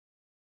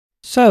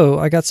So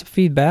I got some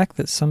feedback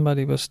that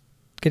somebody was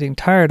getting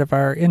tired of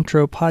our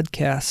intro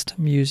podcast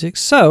music.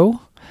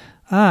 So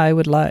I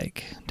would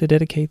like to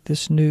dedicate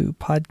this new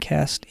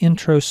podcast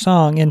intro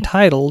song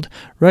entitled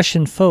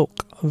Russian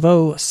Folk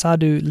Vo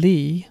Sadu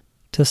Li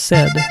to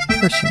said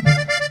person.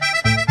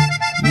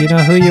 You know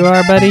who you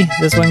are, buddy?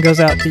 This one goes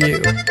out to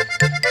you.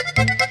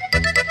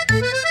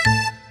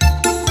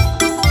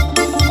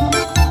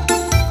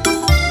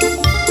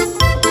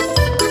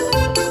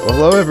 Well,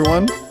 hello,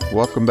 everyone.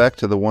 Welcome back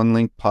to the One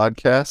Link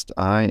podcast.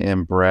 I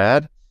am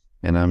Brad,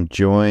 and I'm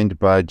joined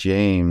by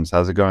James.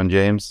 How's it going,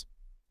 James?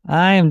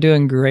 I am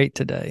doing great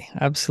today.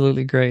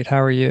 Absolutely great.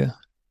 How are you?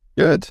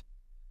 Good.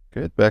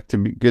 Good.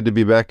 Good to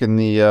be back in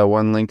the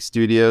One Link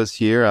studios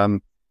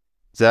here.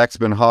 Zach's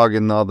been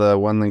hogging all the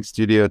One Link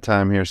studio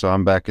time here, so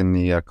I'm back in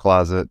the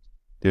closet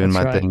doing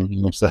That's my right. thing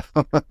here.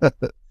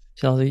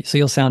 So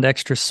you'll sound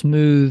extra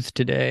smooth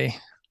today.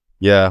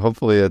 Yeah,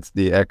 hopefully it's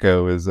the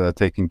echo is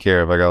taken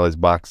care of. I got all these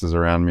boxes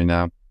around me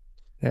now.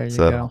 There you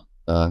So,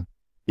 go.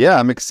 yeah,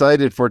 I'm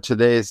excited for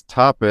today's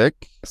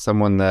topic.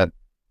 Someone that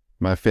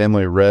my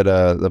family read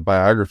the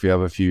biography of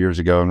a few years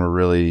ago and were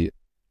really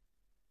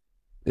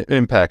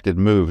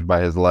moved by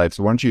his life.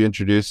 So why don't you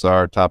introduce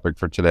our topic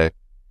for today?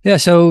 Yeah,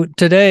 so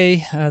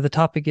today the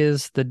topic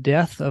is the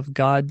death of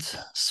God's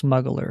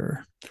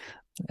smuggler.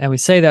 And we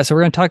say that, so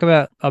we're going to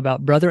talk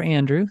about Brother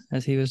Andrew,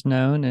 as he was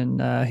known,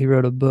 and he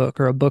wrote a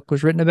book, or a book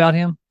was written about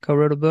him,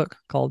 co-wrote a book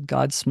called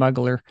God's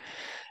Smuggler.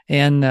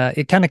 And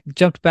it kind of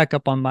jumped back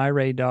up on my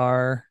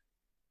radar.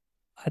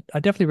 I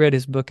definitely read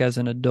his book as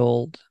an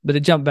adult, but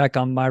it jumped back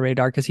on my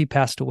radar because he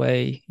passed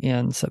away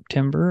in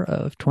September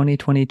of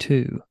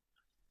 2022.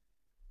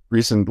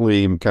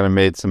 Recently kind of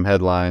made some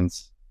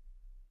headlines.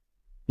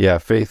 Yeah,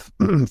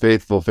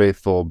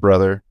 faithful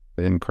brother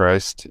in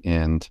Christ,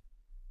 and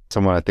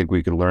someone I think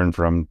we could learn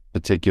from,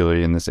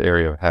 particularly in this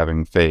area of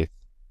having faith.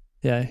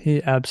 Yeah,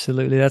 he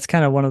absolutely. That's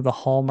kind of one of the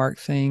hallmark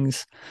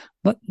things,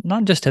 but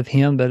not just of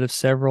him, but of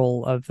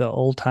several of the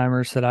old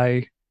timers that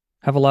I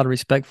have a lot of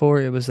respect for.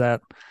 It was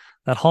that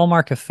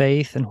hallmark of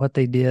faith and what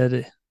they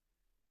did,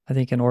 I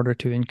think, in order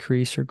to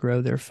increase or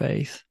grow their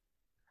faith.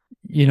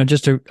 You know,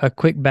 just a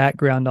quick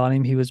background on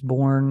him. He was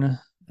born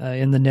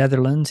in the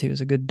Netherlands. He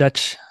was a good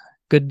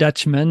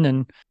Dutchman,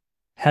 and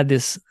had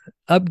this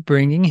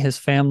upbringing. His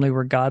family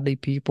were godly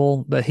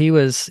people, but he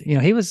was,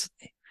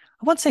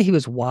 I won't say he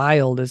was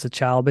wild as a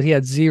child, but he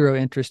had zero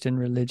interest in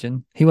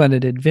religion. He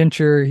wanted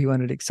adventure, he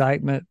wanted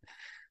excitement,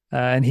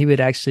 and he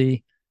would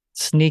actually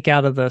sneak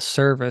out of the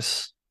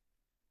service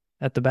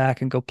at the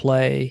back and go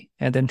play,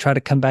 and then try to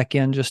come back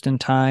in just in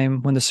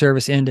time when the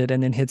service ended,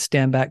 and then he'd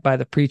stand back by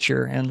the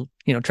preacher and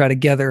try to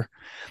gather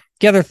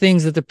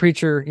things that the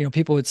preacher,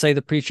 people would say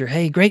the preacher,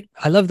 "Hey, great,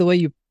 I love the way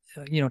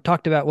you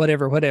talked about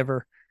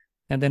whatever,"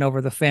 and then over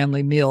the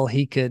family meal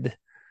he could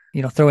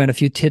throw in a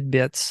few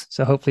tidbits,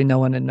 so hopefully no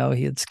one would know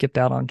he had skipped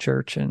out on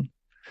church. And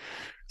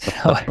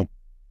so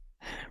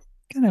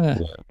kind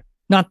of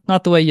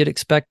not the way you'd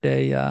expect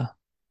a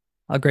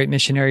great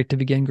missionary to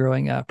begin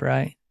growing up,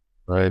 right?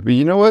 Right. But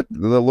you know what?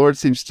 The Lord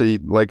seems to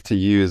like to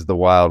use the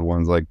wild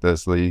ones like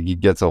this. He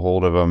gets a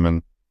hold of them.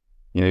 And,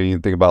 you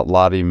can think about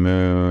Lottie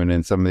Moon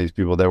and some of these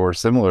people that were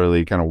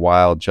similarly kind of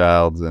wild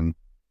childs, and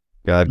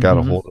God got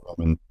a hold of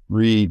them and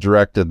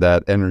redirected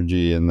that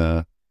energy and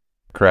the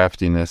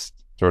craftiness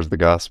towards the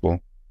gospel.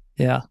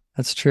 Yeah,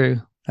 that's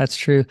true. That's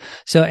true.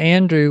 So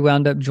Andrew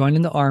wound up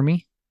joining the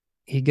army.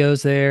 He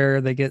goes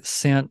there. They get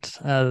sent.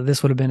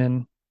 This would have been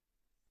in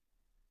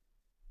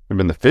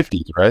the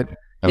 50s, right?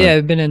 Yeah,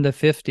 it'd been in the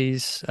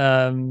 50s,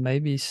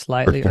 maybe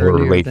slightly or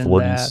earlier late than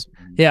 40s. that.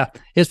 Yeah,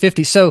 it's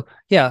 50. So,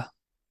 yeah.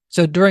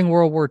 So during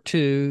World War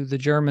II, the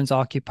Germans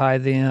occupy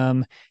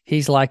them.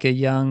 He's like a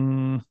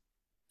young,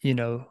 he's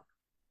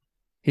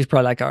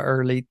probably like a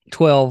early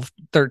 12,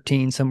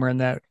 13, somewhere in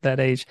that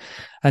age.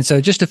 And so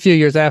just a few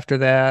years after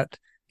that,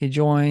 he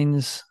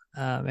joins,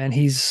 and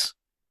he's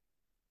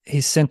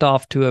sent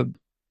off to a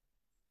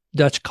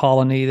Dutch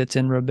colony that's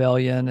in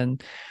rebellion,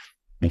 and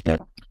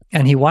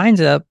he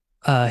winds up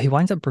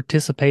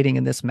participating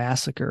in this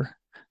massacre.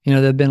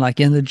 They've been like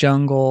in the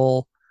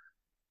jungle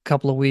a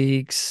couple of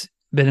weeks,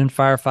 been in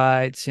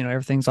firefights,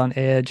 everything's on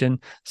edge, and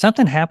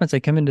something happens. They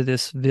come into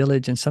this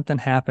village and something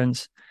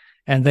happens,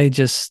 and they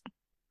just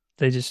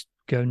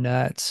go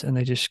nuts, and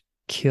they just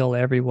kill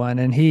everyone.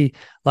 And he's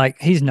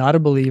not a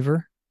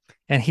believer,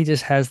 and he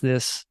just has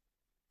this,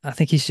 I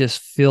think he's just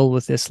filled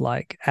with this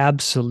like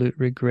absolute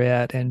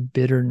regret and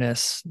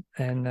bitterness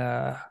and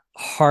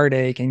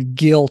heartache and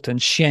guilt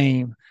and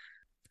shame.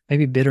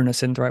 Maybe bitterness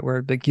isn't the right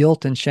word, but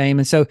guilt and shame.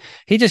 And so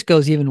he just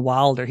goes even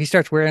wilder. He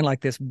starts wearing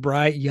like this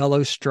bright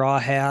yellow straw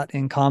hat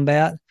in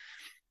combat.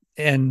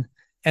 And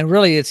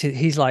really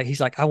he's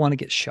like, I want to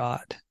get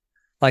shot.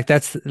 Like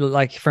that's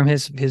like from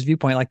his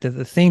viewpoint, like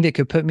the thing that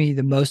could put me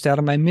the most out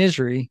of my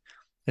misery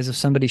is if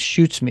somebody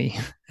shoots me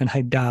and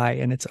I die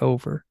and it's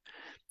over,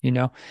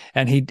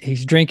 and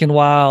he's drinking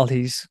wild,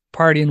 he's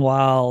partying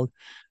wild,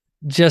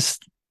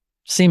 just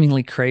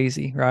seemingly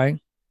crazy. Right.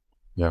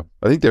 Yeah.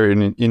 I think they're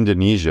in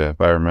Indonesia,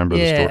 if I remember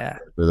the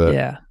story.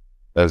 Yeah.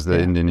 As the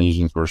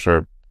Indonesians were sort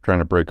of trying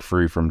to break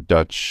free from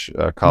Dutch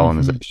Hmm.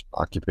 colonization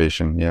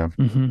occupation. Yeah.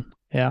 Hmm.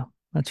 Yeah,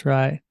 that's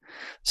right.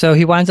 So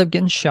he winds up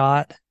getting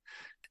shot,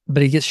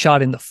 but he gets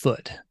shot in the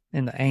foot,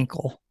 in the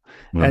ankle.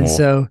 And No.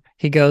 so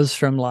he goes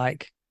from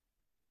like,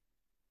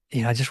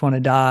 I just want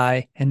to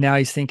die. And now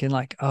he's thinking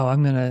like, oh,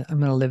 I'm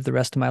gonna live the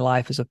rest of my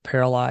life as a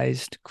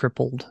paralyzed,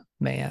 crippled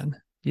man,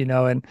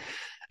 and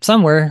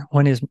somewhere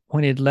when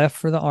he had left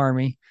for the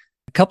army,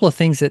 a couple of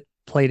things that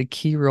played a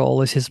key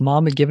role is his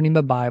mom had given him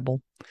a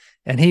Bible,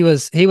 and he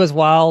was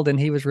wild and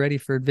he was ready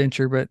for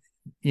adventure, but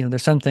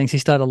there's some things he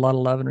still had a lot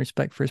of love and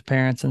respect for his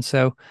parents, and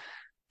so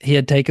he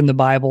had taken the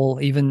Bible,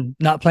 even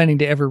not planning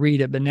to ever read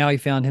it, but now he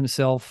found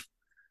himself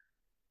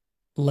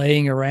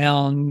laying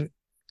around,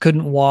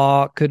 couldn't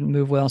walk, couldn't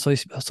move well. So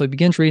he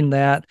begins reading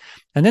that.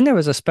 And then there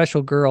was a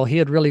special girl. He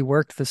had really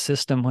worked the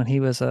system when he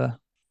was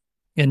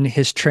in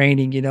his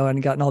training,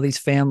 and gotten all these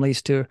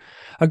families to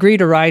agree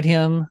to ride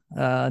him,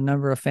 a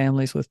number of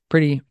families with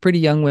pretty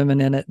young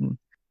women in it. And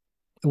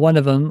one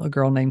of them, a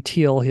girl named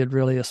Teal, he had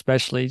really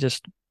especially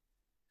just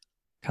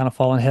kind of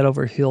fallen head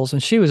over heels,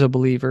 and she was a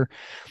believer.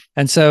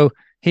 And so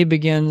he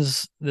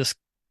begins this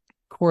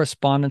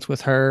correspondence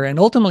with her and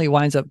ultimately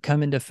winds up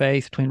coming to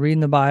faith between reading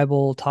the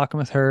Bible, talking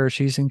with her.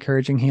 She's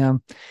encouraging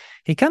him.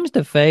 He comes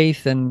to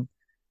faith, and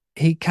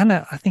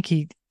I think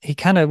he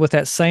kind of, with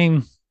that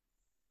same,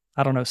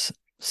 I don't know,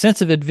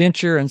 sense of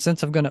adventure and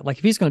sense of like,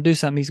 if he's going to do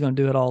something, he's going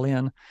to do it all in.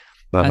 And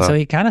Uh-huh. so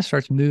he kind of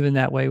starts moving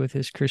that way with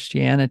his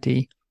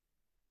Christianity,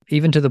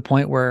 even to the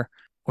point where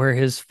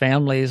his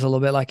family is a little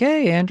bit like,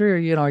 hey, Andrew,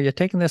 are you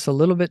taking this a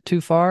little bit too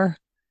far?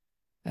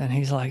 And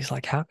he's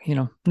like, how,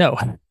 no, no,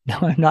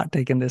 I'm not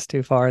taking this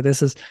too far.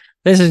 This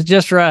is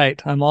just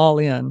right. I'm all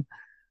in.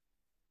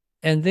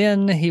 And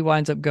then he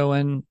winds up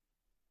going.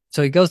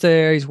 So he goes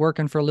there. He's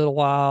working for a little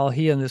while.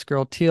 He and this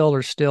girl Teal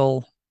are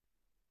still.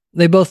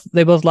 They both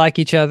like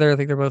each other. I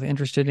think they're both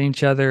interested in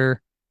each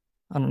other.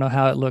 I don't know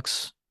how it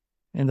looks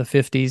in the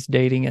 50s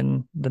dating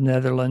in the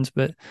Netherlands,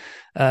 but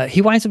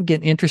he winds up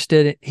getting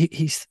interested.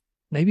 He's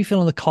maybe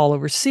feeling the call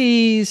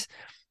overseas,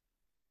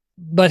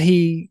 but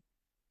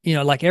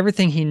like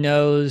everything he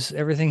knows,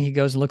 everything he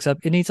goes and looks up,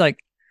 he needs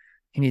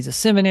a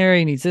seminary,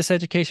 he needs this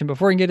education.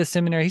 Before he can get a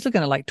seminary, he's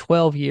looking at like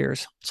 12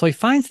 years. So he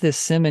finds this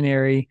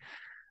seminary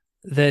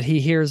that he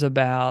hears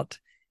about,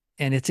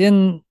 and it's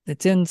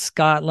in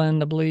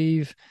Scotland, I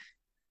believe.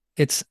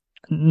 It's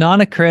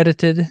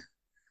non-accredited.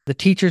 The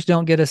teachers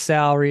don't get a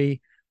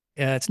salary.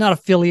 It's not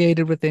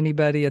affiliated with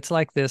anybody. It's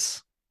like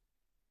this.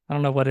 I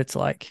don't know what it's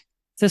like.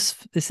 This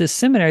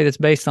seminary that's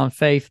based on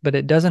faith, but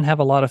it doesn't have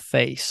a lot of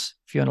face.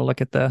 If you want to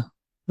look at the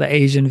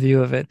Asian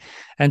view of it,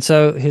 and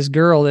so his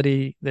girl that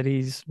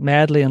he's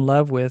madly in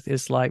love with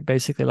is like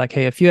basically like,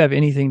 hey, if you have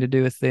anything to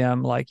do with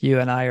them, like you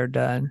and I are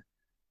done.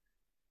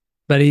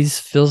 But he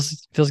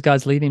feels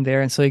God's leading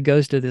there, and so he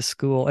goes to this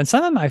school. And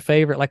some of my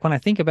favorite, like when I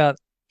think about,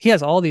 he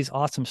has all these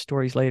awesome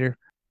stories later,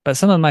 but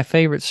some of my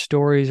favorite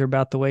stories are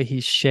about the way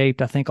he's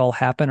shaped. I think all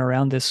happen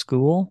around this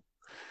school.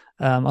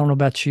 I don't know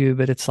about you,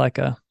 but it's like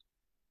a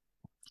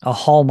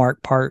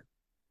hallmark part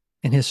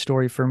in his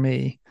story for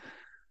me.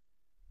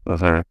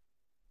 Uh-huh.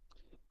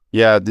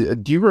 Yeah.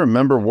 Do you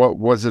remember what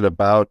was it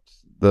about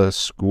the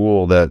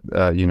school that,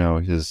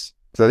 his,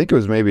 because I think it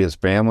was maybe his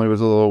family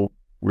was a little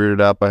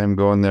weirded out by him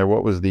going there.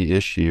 What was the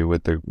issue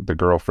with the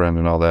girlfriend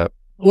and all that?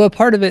 Well,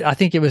 part of it, I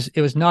think it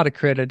was not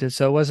accredited,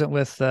 so it wasn't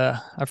with.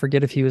 I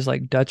forget if he was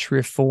like Dutch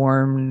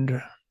Reformed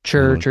Mhm.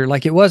 Church, or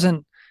like it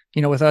wasn't.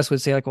 With us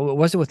would say like, well, it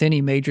wasn't with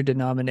any major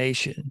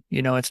denomination.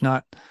 It's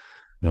not.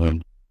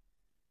 Mhm.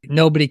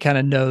 Nobody kind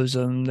of knows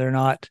them. They're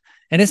not,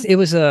 and it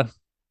was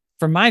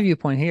from my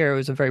viewpoint here, it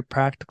was a very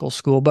practical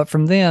school. But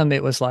from them,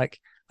 it was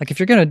like if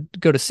you're going to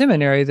go to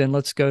seminary, then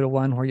let's go to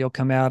one where you'll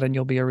come out and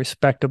you'll be a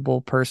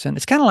respectable person.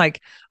 It's kind of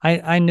like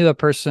I knew a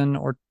person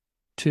or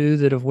two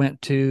that have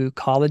went to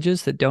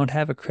colleges that don't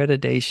have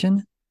accreditation.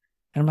 And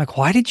I'm like,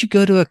 why did you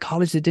go to a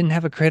college that didn't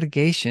have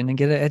accreditation and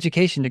get an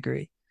education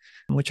degree?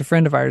 Which a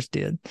friend of ours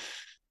did.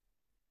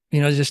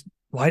 Just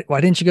why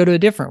didn't you go to a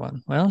different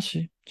one? Well,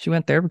 she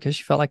went there because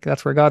she felt like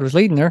that's where God was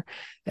leading her,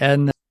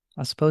 and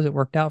I suppose it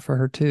worked out for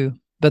her too.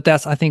 But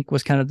that's, I think,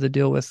 was kind of the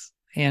deal with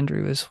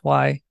Andrew, is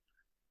why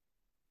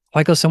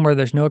go somewhere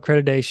there's no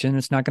accreditation?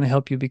 It's not going to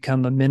help you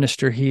become a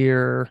minister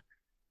here.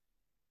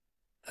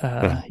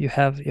 Yeah.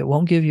 It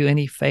won't give you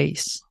any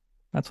face.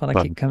 That's what I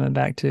But, keep coming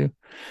back to.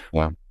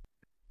 yeah.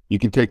 You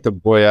can take the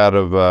boy out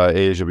of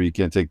Asia, but you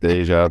can't take the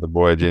Asia out of the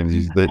boy,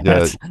 James.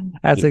 That's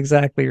that's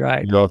exactly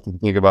right. You have to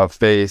think about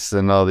face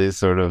and all these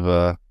sort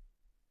of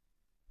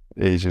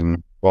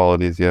Asian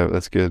qualities. Yeah,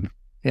 that's good.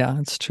 Yeah,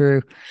 it's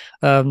true.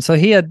 So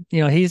he had,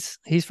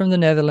 he's from the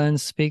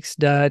Netherlands, speaks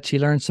Dutch. He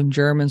learned some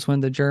Germans when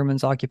the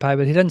Germans occupied,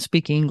 but he doesn't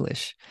speak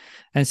English.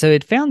 And so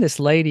he'd found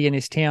this lady in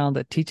his town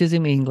that teaches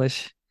him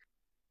English.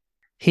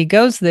 He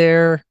goes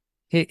there.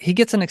 He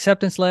gets an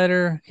acceptance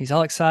letter. He's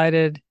all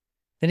excited.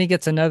 Then he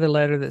gets another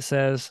letter that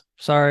says,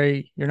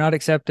 sorry, you're not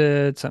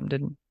accepted. Something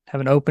didn't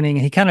have an opening.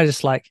 And he kind of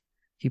just like,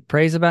 he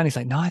prays about it. And he's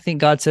like, no, I think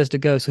God says to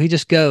go. So he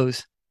just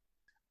goes.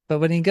 but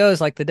when he goes,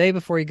 like the day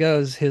before he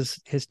goes, his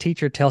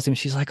teacher tells him,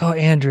 she's like, "Oh,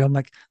 Andrew," I'm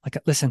like,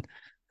 listen,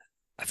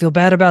 I feel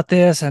bad about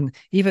this. And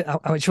even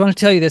I just want to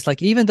tell you this,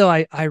 like, even though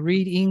I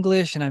read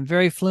English and I'm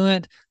very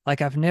fluent,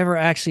 like I've never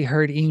actually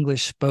heard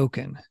English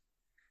spoken.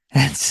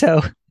 And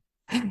so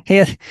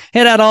he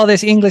had all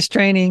this English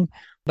training,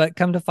 but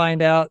come to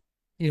find out,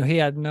 he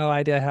had no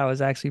idea how it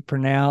was actually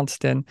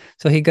pronounced. And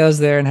so he goes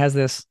there and has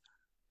this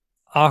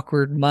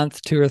awkward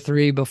month, 2 or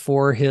 3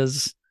 before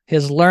his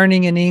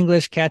learning in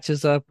English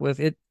catches up with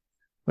it,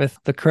 with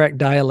the correct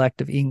dialect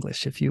of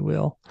English, if you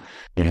will.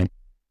 Mhm.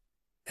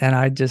 And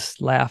I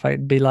just laugh.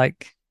 I'd be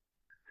like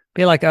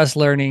us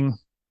learning,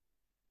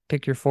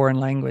 pick your foreign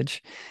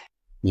language,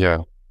 Yeah.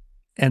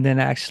 and then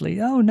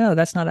actually, oh no,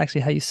 that's not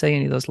actually how you say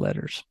any of those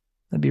letters.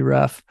 That'd be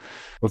rough.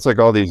 It's like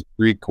all these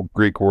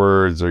Greek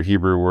words or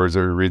Hebrew words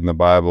that we read in the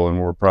Bible, and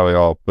we're probably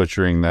all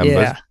butchering them,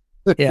 but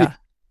Yeah. Yeah.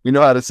 we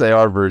know how to say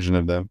our version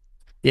of them.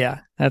 Yeah.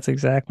 That's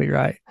exactly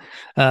right.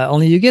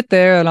 Only you get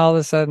there and all of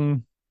a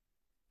sudden,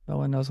 no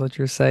one knows what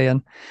you're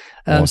saying.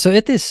 Well, So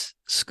at this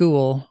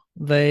school,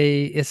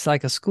 it's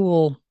like a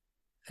school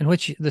in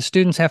which the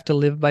students have to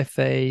live by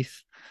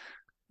faith.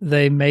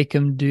 They make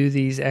them do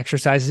these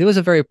exercises. It was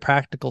a very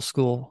practical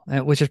school,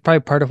 which is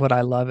probably part of what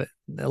I love it.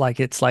 Like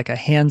it's like a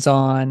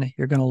hands-on,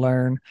 you're going to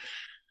learn.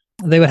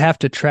 They would have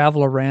to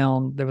travel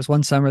around. There was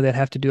one summer they'd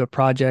have to do a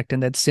project,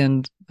 and they'd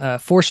send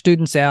 4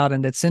 students out,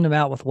 and they'd send them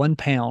out with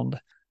 £1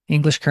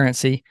 English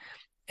currency,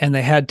 and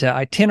they had to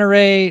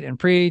itinerate and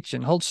preach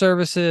and hold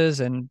services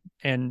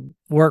and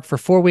work for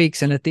 4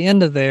 weeks. And at the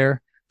end of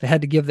there, they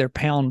had to give their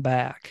pound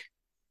back.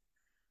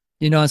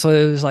 And so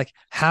it was like,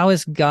 how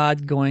is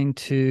God going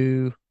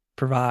to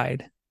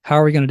provide? How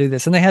are we going to do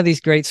this? And they had these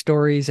great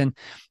stories. And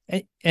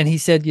he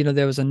said,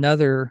 there was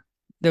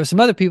some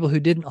other people who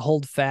didn't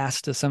hold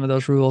fast to some of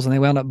those rules, and they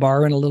wound up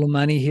borrowing a little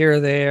money here or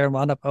there,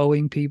 wound up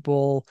owing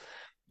people,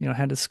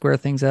 had to square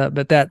things up.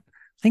 But I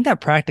think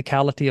that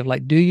practicality of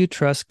like, do you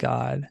trust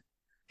God?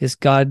 Is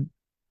God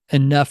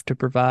enough to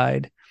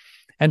provide?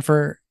 And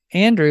for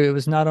Andrew, it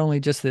was not only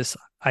just this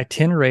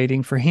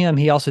itinerating. For him,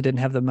 he also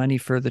didn't have the money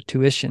for the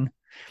tuition,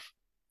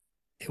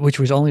 which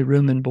was only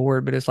room and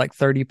board, but it's like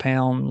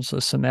 £30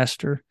 a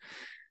semester,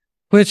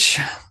 which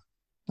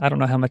I don't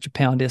know how much a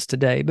pound is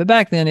today, but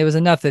back then it was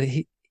enough that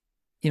he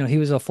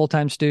was a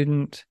full-time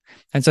student.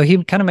 And so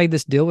he kind of made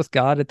this deal with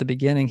God at the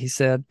beginning. He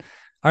said,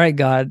 all right,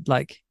 God,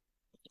 like,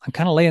 I'm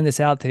kind of laying this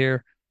out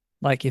there.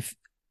 Like if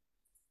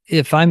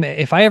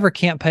I ever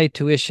can't pay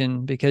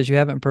tuition because you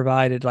haven't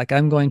provided, like,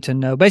 I'm going to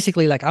know,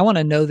 basically, like, I want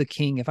to know the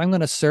king. If I'm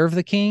going to serve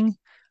the king,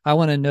 I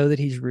want to know that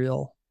he's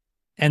real,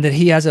 and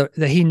that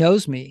that he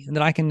knows me, and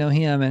that I can know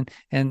him.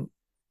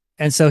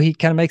 And so he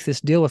kind of makes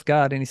this deal with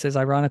God, and he says,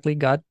 ironically,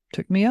 God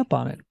took me up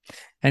on it.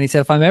 And he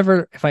said, if I'm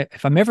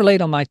ever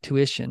late on my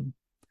tuition,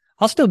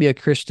 I'll still be a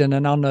Christian,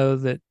 and I'll know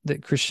that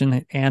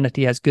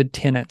Christianity has good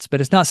tenets,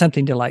 but it's not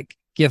something to like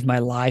give my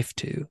life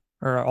to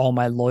or all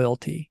my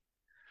loyalty.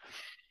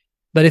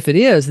 But if it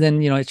is,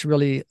 then it's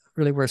really,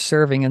 really worth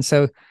serving. And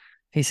so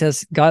he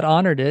says God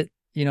honored it.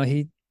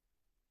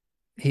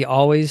 He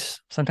always,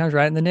 sometimes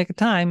right in the nick of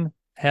time,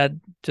 had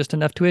just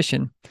enough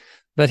tuition.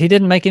 But he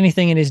didn't make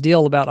anything in his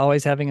deal about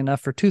always having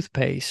enough for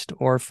toothpaste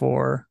or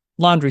for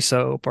laundry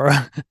soap, or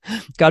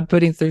God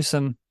put him through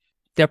some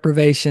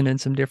deprivation in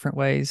some different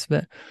ways.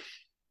 But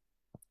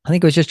I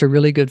think it was just a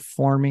really good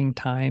forming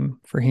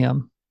time for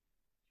him.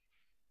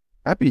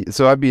 I'd be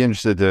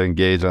interested to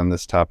engage on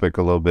this topic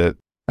a little bit.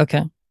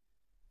 Okay.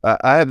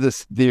 I have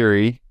this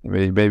theory.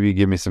 Maybe you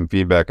give me some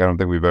feedback. I don't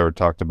think we've ever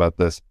talked about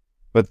this,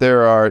 but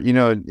there are,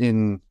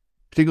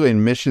 particularly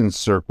in mission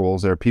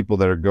circles, there are people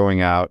that are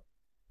going out,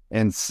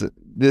 and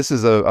this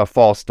is a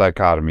false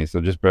dichotomy.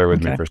 So just bear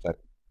with me for a second.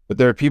 But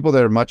there are people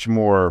that are much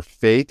more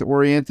faith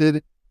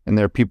oriented, and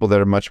there are people that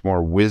are much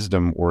more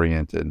wisdom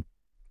oriented,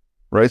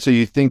 right? So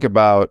you think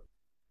about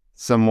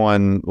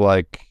someone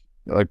like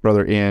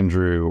Brother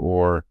Andrew,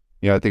 or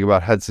I think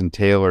about Hudson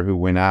Taylor, who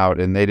went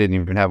out and they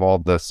didn't even have all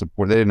the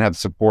support. They didn't have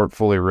support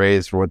fully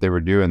raised for what they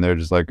were doing. They're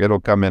just like, it'll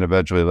come in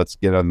eventually. Let's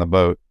get on the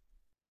boat.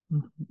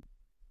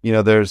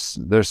 Mm-hmm.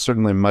 There's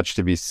certainly much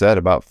to be said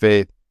about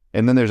faith.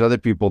 And then there's other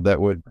people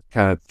that would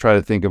kind of try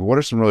to think of what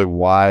are some really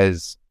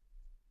wise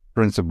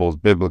principles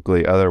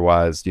biblically.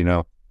 Otherwise,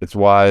 it's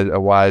a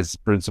wise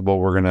principle.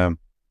 We're going to,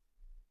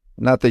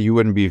 not that you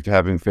wouldn't be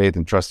having faith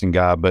and trusting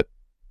God, but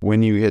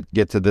when you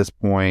get to this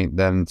point,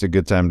 then it's a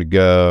good time to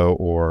go.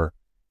 Or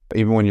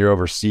even when you're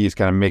overseas,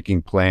 kind of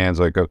making plans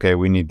like, okay,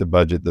 we need to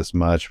budget this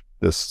much,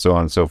 this, so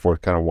on and so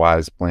forth, kind of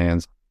wise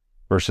plans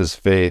versus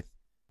faith.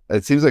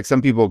 It seems like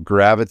some people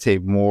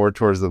gravitate more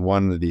towards the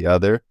one or the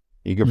other.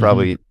 You could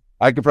probably,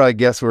 I could probably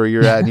guess where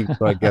you're at, and you could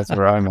probably guess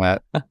where I'm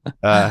at.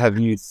 Have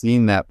you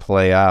seen that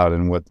play out,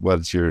 and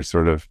what's your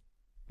sort of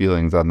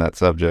feelings on that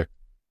subject?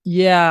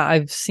 Yeah,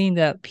 I've seen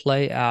that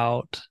play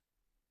out.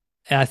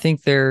 And I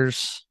think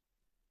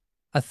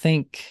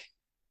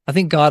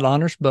God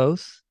honors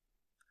both,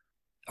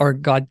 or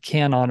God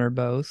can honor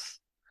both.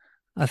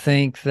 I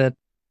think that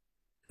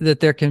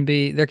there can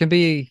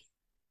be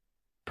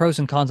pros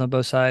and cons on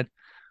both sides.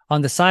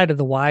 on the side of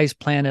the wise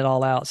plan it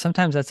all out,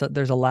 sometimes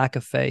there's a lack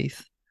of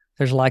faith.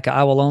 There's like,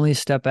 I will only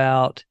step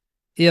out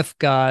if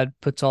God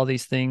puts all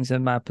these things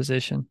in my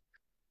position.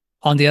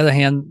 On the other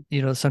hand,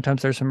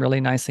 sometimes there's some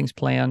really nice things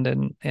planned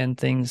and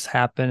things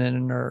happen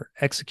and are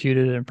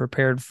executed and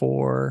prepared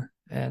for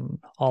and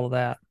all of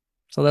that.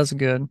 So that's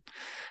good.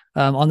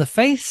 On the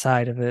faith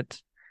side of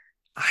it,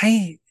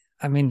 I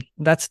mean,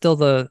 that's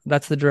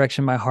the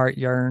direction my heart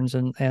yearns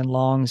and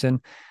longs. And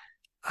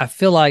I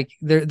feel like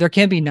there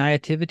can be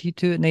naivety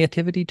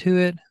to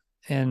it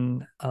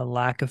and a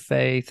lack of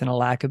faith and a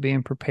lack of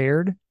being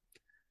prepared.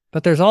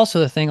 But there's also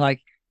the thing,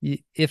 like,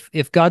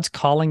 if God's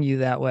calling you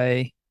that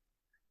way,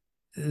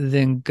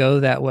 then go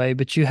that way.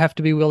 But you have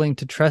to be willing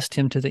to trust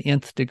him to the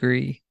nth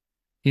degree.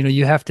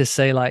 You have to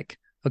say, like,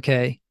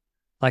 okay,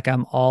 like,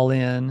 I'm all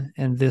in,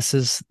 and this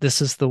is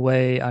the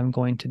way I'm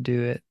going to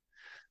do it.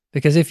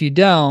 Because if you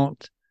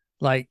don't,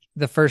 like,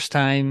 the first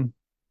time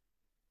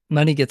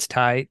money gets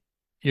tight,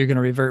 you're going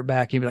to revert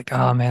back. You'll be like,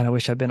 oh man, I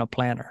wish I'd been a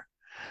planner.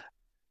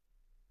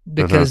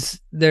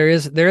 Because there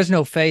is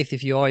no faith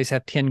if you always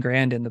have 10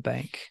 grand in the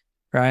bank,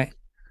 right?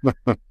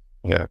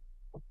 Yeah.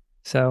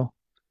 So,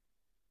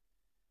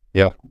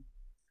 yeah.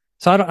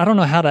 So I don't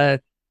know I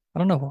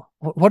don't know.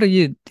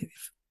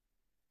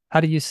 How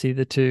do you see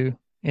the two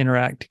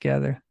interact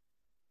together?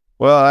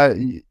 Well,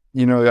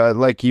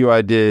 like you,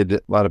 I did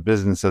a lot of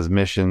business as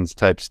missions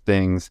types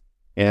things.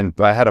 And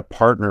I had a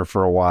partner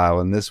for a while,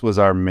 and this was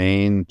our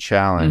main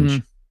challenge.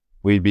 Mm-hmm.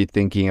 We'd be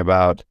thinking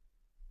about,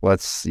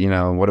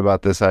 what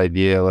about this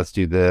idea? Let's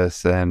do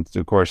this. And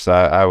of course,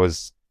 I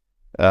was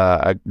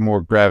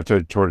more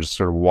gravitated towards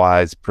sort of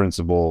wise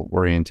principle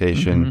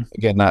orientation. Mm-hmm.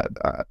 Again,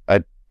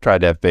 I tried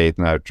to have faith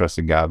and I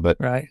trusted God, but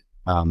right.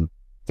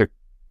 To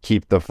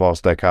keep the false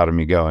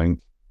dichotomy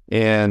going.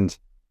 And,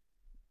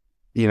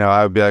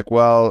 I would be like,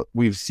 well,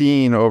 we've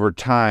seen over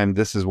time,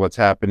 this is what's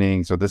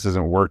happening, so this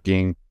isn't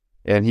working.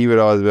 And he would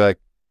always be like,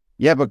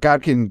 yeah, but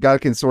God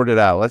can sort it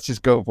out. Let's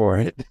just go for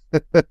it.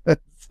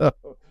 So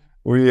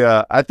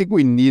I think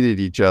we needed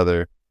each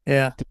other.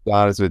 Yeah. To be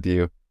honest with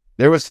you,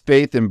 there was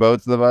faith in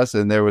both of us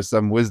and there was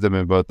some wisdom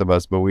in both of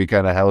us, but we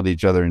kind of held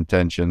each other in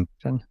tension.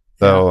 Yeah.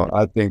 So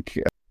I think,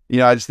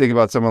 I just think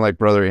about someone like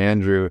Brother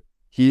Andrew.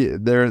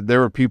 There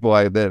were people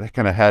that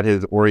kind of had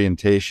his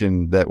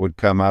orientation that would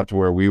come out to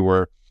where we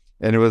were.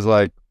 And it was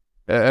like,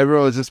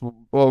 everyone was just,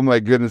 oh my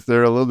goodness,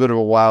 they're a little bit of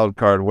a wild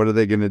card. What are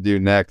they going to do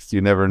next?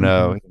 You never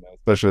know, mm-hmm.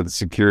 Especially with the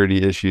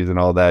security issues and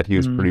all that. He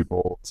was pretty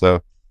bold.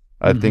 So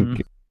I think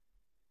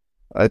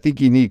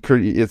you need,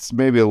 it's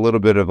maybe a little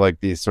bit of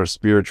like these sort of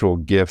spiritual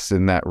gifts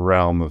in that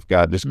realm of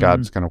God, just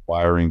God's kind of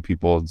wiring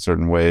people in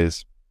certain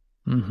ways.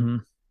 Mm-hmm.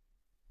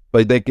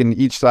 But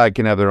each side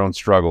can have their own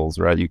struggles,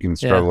 right? You can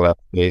struggle to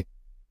faith,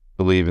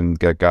 believe in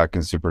what God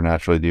can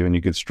supernaturally do, and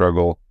you could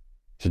struggle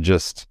to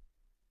just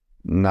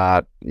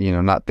not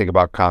think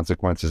about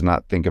consequences,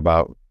 not think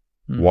about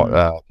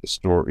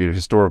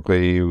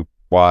historically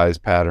wise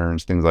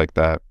patterns, things like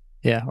that.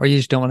 Yeah, or you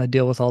just don't want to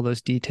deal with all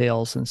those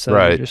details, and so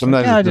right. Just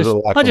sometimes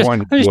like,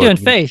 I'm just doing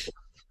faith.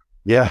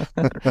 Yeah.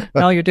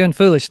 No, you're doing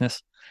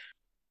foolishness.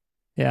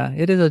 Yeah,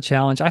 it is a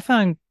challenge. I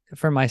find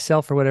for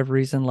myself, for whatever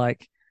reason,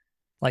 like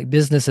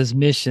business as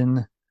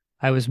mission,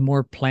 I was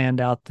more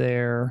planned out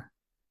there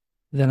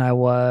than I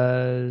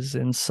was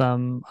in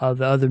some of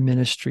the other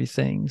ministry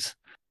things.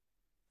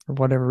 For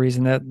whatever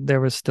reason, that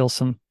there was still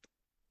some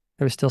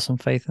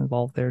faith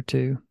involved there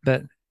too.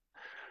 But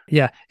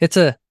yeah, it's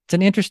an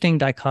interesting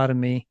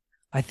dichotomy.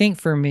 I think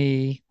for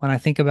me, when I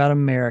think about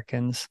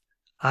Americans,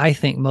 I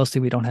think mostly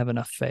we don't have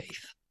enough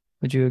faith.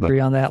 Would you agree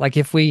on that? Like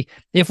if we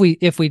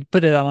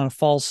put it on a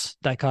false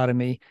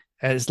dichotomy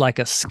as like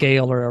a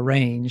scale or a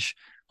range,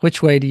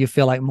 which way do you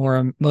feel like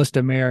most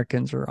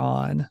Americans are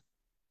on?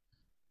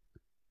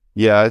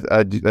 Yeah,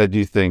 I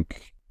do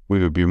think we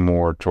would be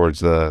more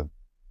towards the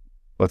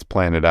let's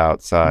plan it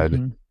outside.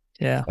 Mm-hmm.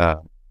 Yeah.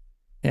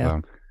 Yeah.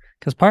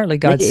 Because partly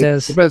God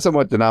says it depends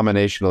somewhat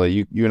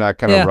denominationally. You and I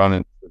kind of run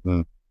in a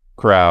certain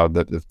crowd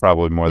that is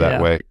probably more that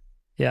way.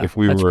 Yeah. If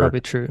we that's were probably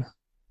true.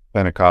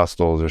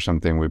 Pentecostals or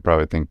something, we'd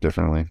probably think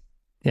differently.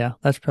 Yeah,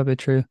 that's probably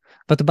true.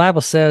 But the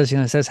Bible says,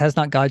 it says, has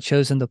not God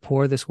chosen the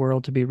poor of this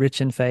world to be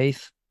rich in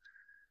faith?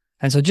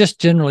 And so just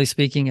generally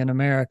speaking in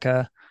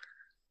America,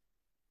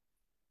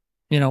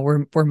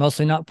 we're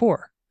mostly not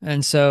poor.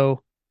 And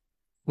so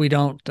we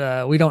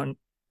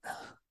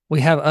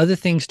have other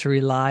things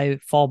to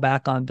fall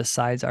back on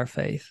besides our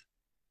faith.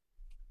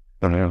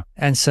 Oh, yeah.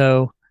 And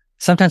so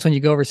sometimes when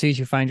you go overseas,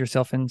 you find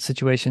yourself in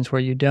situations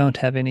where you don't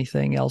have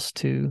anything else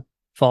to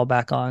fall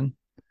back on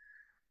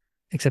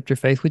except your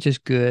faith, which is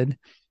good.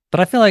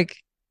 But I feel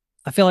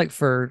like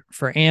for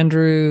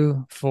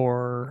Andrew,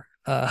 for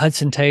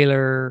Hudson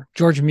Taylor,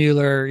 George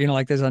Mueller,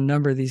 like there's a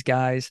number of these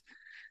guys,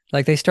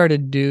 like they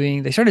started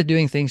doing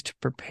things to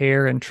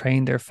prepare and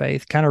train their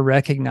faith, kind of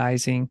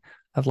recognizing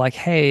of like,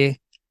 hey,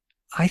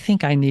 I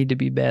think I need to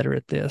be better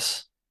at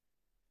this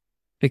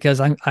because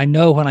I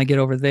know when I get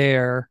over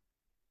there,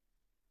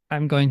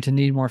 I'm going to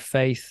need more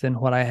faith than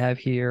what I have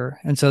here.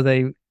 And so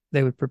they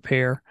would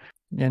prepare.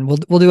 And we'll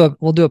do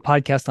a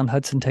podcast on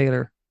Hudson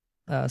Taylor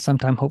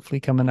sometime hopefully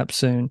coming up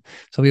soon.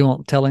 So we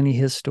won't tell any of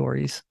his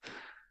stories.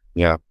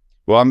 Yeah.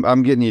 Well,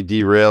 I'm getting you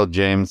derailed,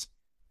 James.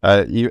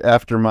 You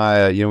after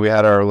my we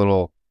had our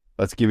little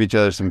let's give each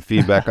other some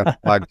feedback on the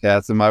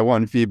podcast, and my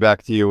one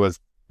feedback to you was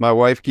my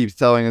wife keeps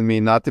telling me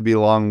not to be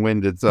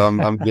long-winded, so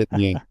I'm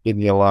getting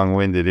you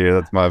long-winded here.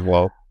 That's my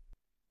fault.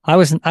 I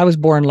was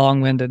born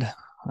long-winded.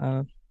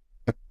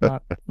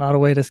 Not a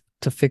way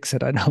to fix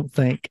it, I don't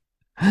think.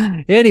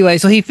 Anyway,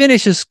 so he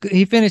finishes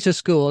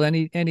school, and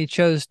he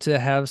chose to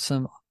have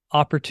some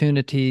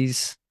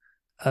opportunities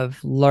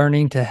of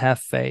learning to have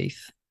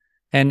faith.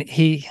 And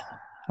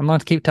I'm going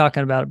to keep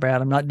talking about it,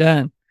 Brad. I'm not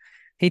done.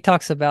 He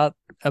talks about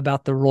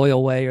the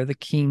royal way or the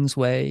king's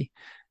way,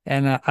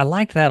 and I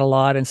liked that a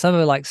lot. And some of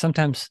it, like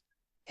sometimes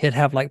he'd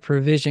have like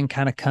provision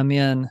kind of come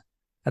in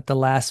at the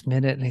last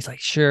minute, and he's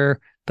like, sure,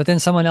 but then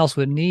someone else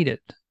would need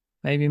it,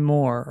 maybe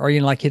more, or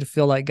like he'd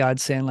feel like God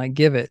saying like,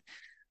 give it,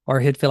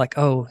 or he'd feel like,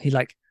 oh,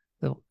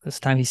 this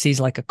time he sees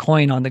like a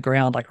coin on the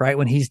ground, like right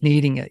when he's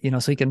needing it,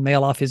 so he can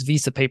mail off his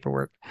visa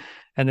paperwork.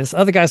 And this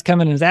other guy's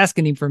coming and is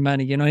asking him for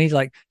money, and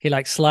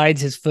he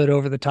slides his foot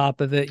over the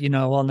top of it,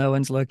 while no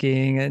one's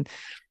looking. And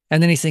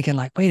then he's thinking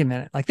like, wait a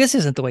minute, like this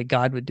isn't the way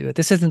God would do it.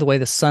 This isn't the way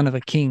the son of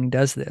a king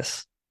does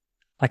this.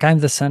 Like I'm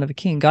the son of a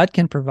king. God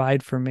can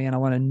provide for me, and I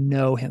want to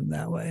know him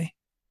that way.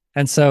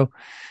 And so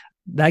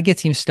that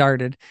gets him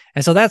started.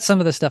 And so that's some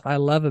of the stuff I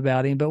love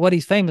about him. But what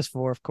he's famous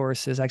for, of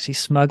course, is actually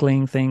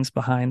smuggling things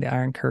behind the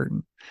Iron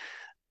Curtain.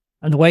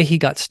 And the way he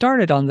got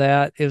started on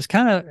that, it was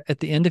kind of at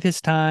the end of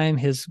his time.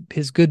 His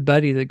good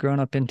buddy that had grown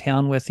up in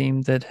town with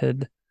him, that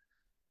had,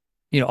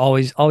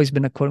 always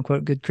been a quote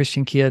unquote good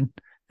Christian kid,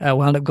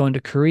 wound up going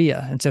to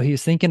Korea. And so he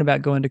was thinking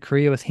about going to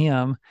Korea with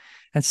him.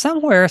 And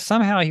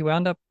somehow he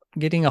wound up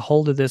getting a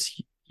hold of this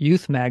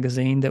youth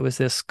magazine that was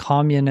this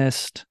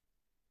communist.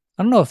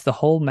 I don't know if the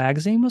whole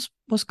magazine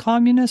was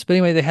communist, but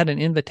anyway, they had an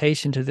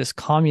invitation to this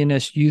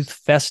communist youth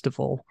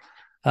festival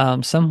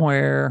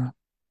somewhere.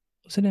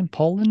 Was it in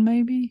Poland,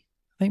 maybe?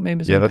 I think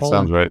maybe it's in that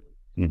Poland. Sounds right.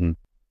 Mm-hmm.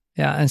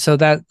 Yeah, and so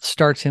that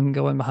starts him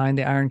going behind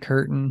the Iron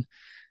Curtain.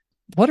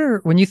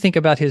 When you think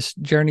about his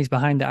journeys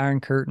behind the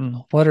Iron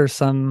Curtain, what are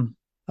some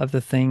of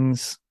the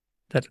things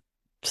that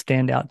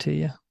stand out to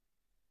you?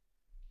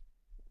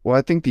 Well,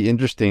 I think the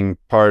interesting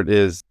part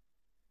is,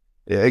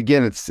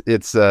 again,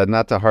 it's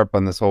not to harp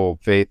on this whole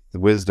faith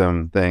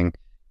wisdom thing.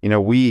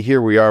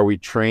 We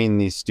train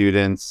these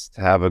students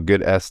to have a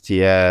good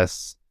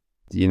STS,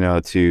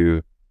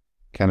 to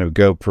kind of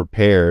go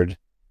prepared.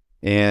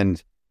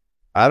 And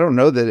I don't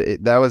know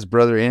that that was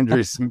Brother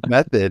Andrew's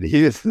method.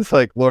 He was just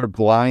like, Lord,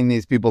 blind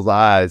these people's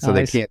eyes so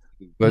they can't.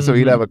 Mm-hmm. So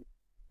he'd have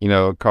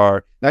a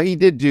car. Now he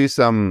did do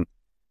some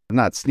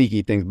not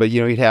sneaky things, but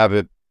he'd have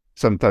it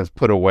sometimes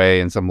put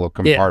away in some little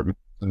compartment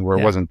where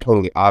it wasn't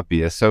totally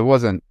obvious. So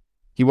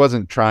he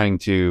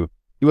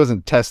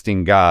wasn't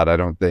testing God, I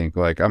don't think.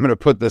 Like, I'm going to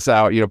put this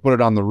out, put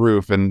it on the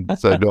roof and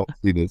so I don't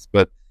see this.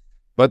 But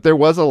there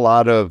was a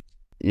lot of,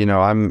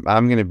 I'm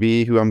going to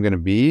be who I'm going to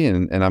be,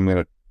 and I'm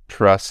going to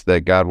trust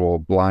that God will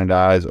blind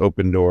eyes,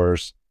 open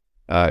doors.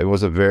 It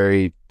was a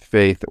very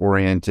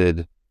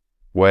faith-oriented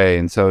way.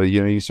 And so,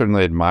 you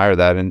certainly admire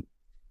that.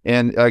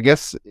 And I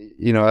guess,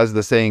 as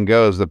the saying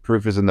goes, the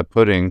proof is in the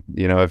pudding.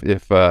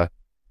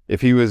 If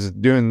he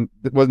wasn't doing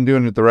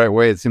it the right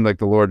way, it seemed like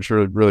the Lord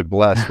sure really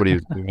blessed what he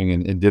was doing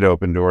and did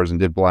open doors and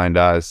did blind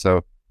eyes.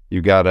 So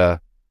you got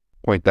to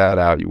point that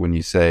out when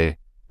you say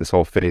this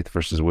whole faith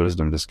versus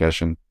wisdom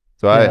discussion.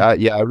 So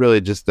I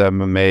really just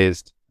am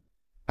amazed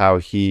how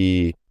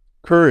he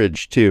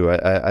courage too.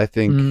 I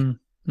think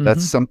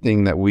that's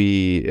something that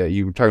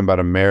you were talking about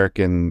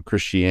American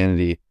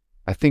Christianity.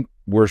 I think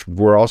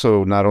we're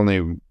also not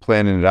only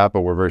planning it out,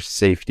 but we're very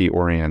safety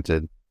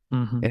oriented.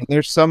 Mm-hmm. And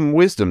there's some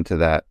wisdom to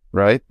that,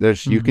 right?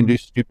 You can do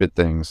stupid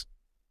things,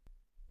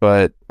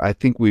 but I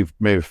think we've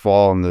maybe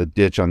fallen in the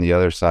ditch on the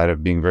other side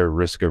of being very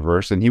risk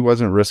averse. And he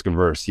wasn't risk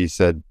averse. He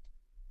said,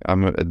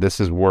 this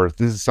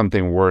is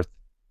something worth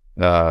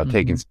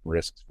taking some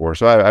risks for.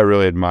 So I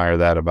really admire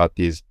that about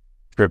these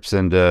trips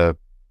into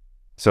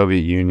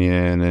Soviet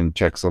Union and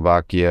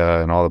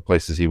Czechoslovakia and all the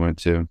places he went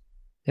to.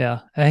 Yeah.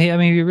 He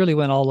really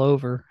went all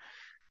over,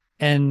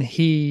 and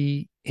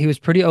he was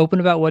pretty open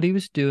about what he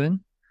was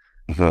doing.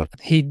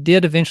 He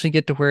did eventually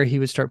get to where he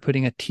would start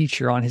putting a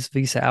teacher on his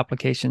visa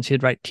applications.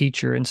 He'd write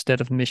teacher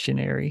instead of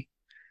missionary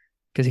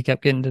because he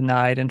kept getting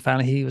denied. And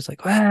finally he was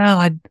like,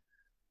 well,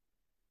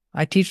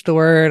 I teach the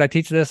word. I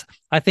teach this.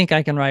 I think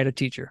I can write a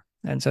teacher.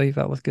 And so he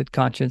felt with good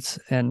conscience.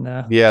 And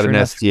he had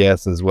an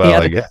STS as well,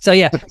 I guess. So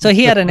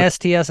he had an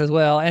STS as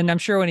well. And I'm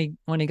sure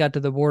when he got to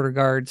the border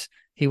guards,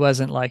 he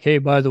wasn't like, hey,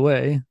 by the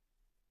way,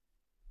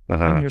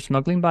 you're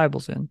smuggling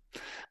Bibles in.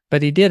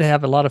 But he did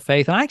have a lot of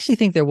faith. And I actually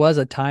think there was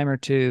a time or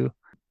two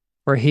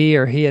where he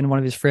and one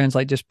of his friends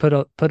like just put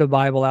a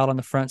Bible out on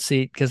the front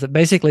seat because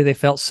basically they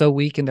felt so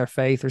weak in their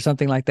faith or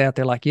something like that.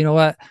 They're like, you know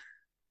what?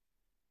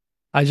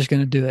 I'm just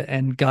going to do it,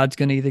 and God's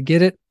going to either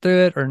get it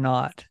through it or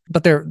not.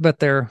 But their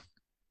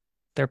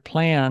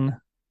plan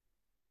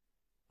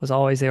was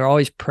always, they were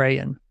always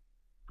praying.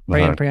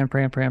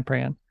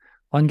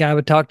 one guy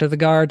would talk to the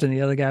guards and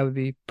the other guy would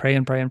be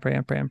praying, praying,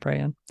 praying, praying,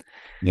 praying.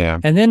 Yeah.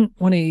 And then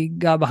when he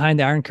got behind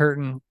the Iron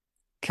Curtain,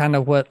 kind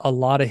of what a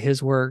lot of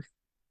his work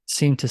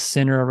seemed to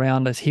center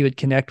around as he would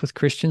connect with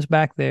Christians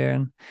back there.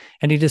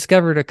 And he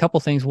discovered a couple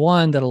things.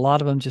 One, that a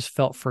lot of them just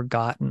felt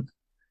forgotten.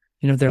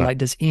 They're like,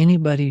 does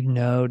anybody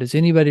know? Does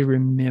anybody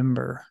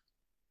remember?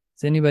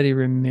 Does anybody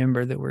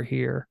remember that we're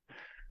here?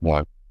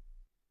 What?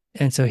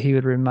 And so he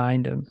would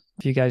remind them.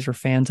 If you guys are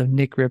fans of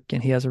Nick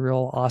Ripken, he has a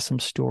real awesome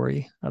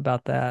story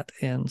about that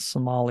in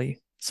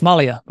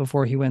Somalia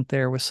before he went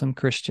there with some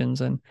Christians,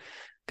 and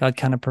God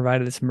kind of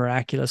provided this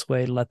miraculous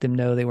way to let them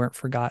know they weren't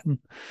forgotten,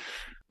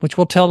 which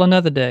we'll tell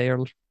another day,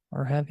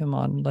 or have him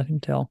on and let him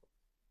tell.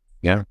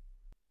 Yeah.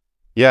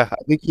 Yeah.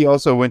 I think he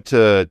also went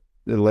to,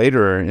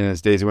 later in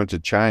his days, he went to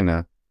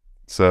China.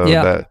 So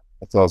Yeah.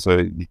 that's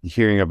also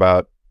hearing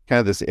about kind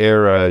of this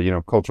era,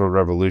 Cultural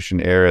Revolution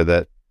era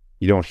that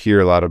you don't hear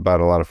a lot about,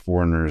 a lot of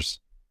foreigners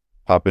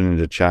popping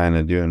into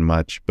China doing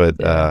much, but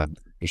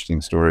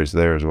interesting stories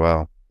there as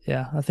well.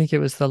 Yeah. I think it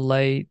was the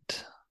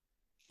late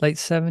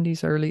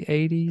 70s, early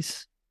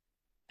 80s.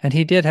 And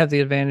he did have the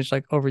advantage,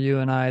 like over you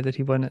and I, that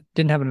he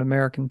didn't have an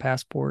American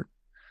passport.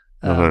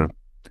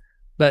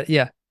 But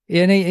yeah,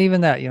 and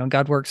even that,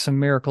 God worked some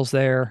miracles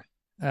there.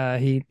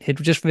 He had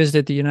just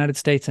visited the United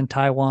States and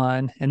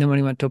Taiwan, and then when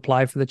he went to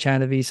apply for the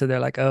China visa, they're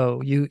like,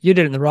 "Oh, you did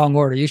it in the wrong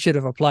order. You should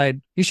have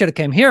applied. You should have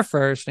came here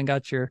first and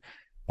got your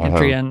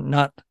entry in."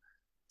 Not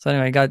so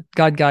anyway.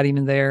 God got him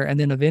in there, and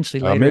then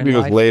eventually later maybe in it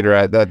was life,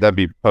 later. That'd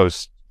be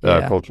post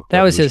Cultural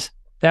Revolution.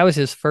 That was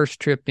his first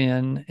trip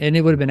in, and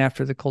it would have been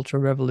after the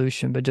Cultural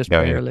Revolution, but just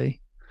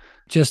barely,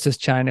 just as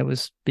China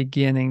was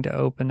beginning to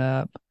open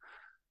up.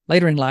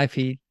 Later in life,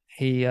 he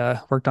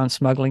worked on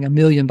smuggling 1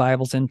 million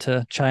Bibles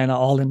into China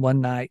all in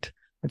one night,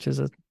 which is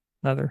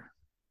another.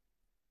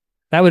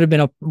 That would have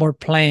been a more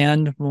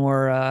planned,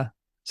 more.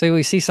 So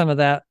we see some of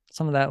that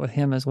with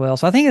him as well.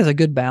 So I think it's a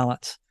good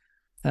balance.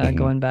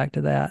 Going back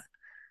to that,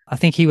 I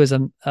think he was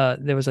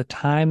there was a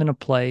time and a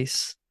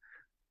place,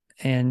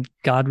 and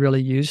God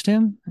really used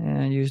him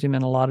and used him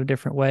in a lot of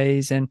different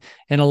ways. And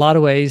in a lot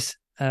of ways,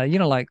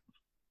 like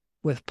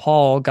with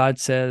Paul, God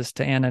says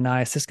to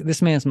Ananias,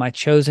 this man's my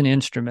chosen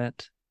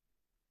instrument,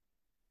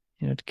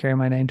 to carry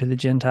my name to the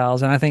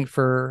Gentiles. And I think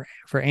for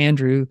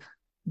Andrew,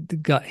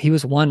 God, he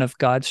was one of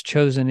God's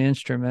chosen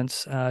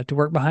instruments to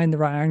work behind the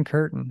Iron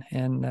Curtain,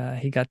 and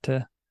he got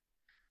to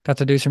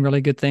do some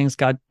really good things.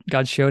 God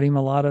showed him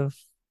a lot of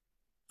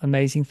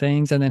amazing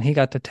things, and then he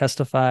got to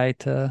testify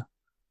to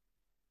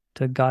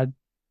God,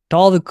 to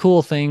all the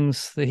cool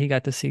things that he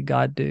got to see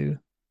God do.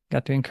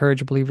 Got to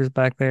encourage believers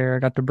back there.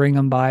 Got to bring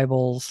them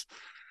Bibles.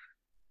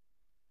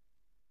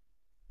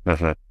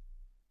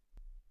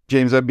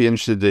 James, I'd be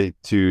interested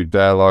to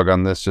dialogue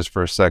on this just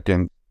for a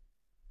second.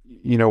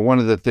 One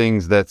of the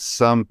things that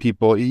some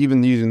people,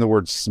 even using the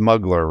word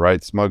smuggler,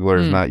 right? Smuggler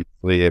is not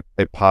usually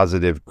a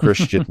positive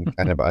Christian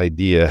kind of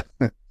idea.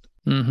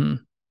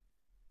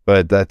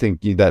 But I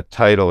think that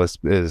title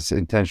is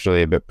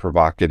intentionally a bit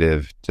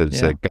provocative to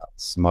say God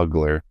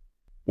smuggler.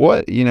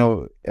 What,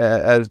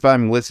 as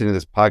I'm listening to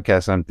this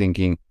podcast, I'm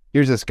thinking,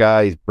 here's this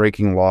guy, he's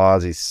breaking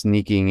laws, he's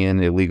sneaking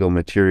in illegal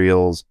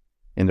materials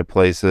into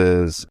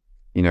places,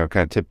 kind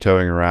of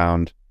tiptoeing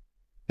around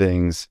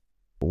things.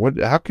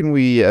 How can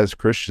we as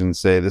Christians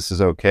say this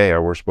is okay?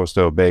 Or we're supposed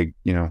to obey,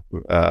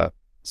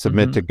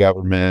 submit to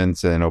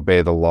governments and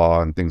obey the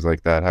law and things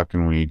like that? How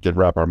can we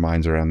wrap our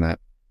minds around that?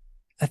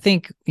 I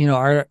think,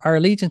 our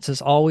allegiance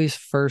is always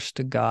first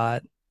to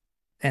God.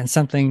 And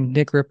something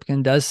Nick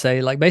Ripken does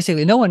say, like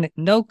basically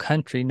no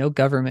country, no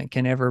government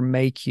can ever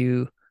make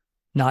you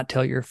not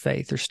tell your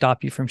faith or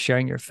stop you from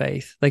sharing your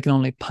faith. They can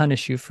only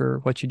punish you for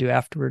what you do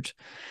afterwards.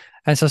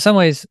 And so in some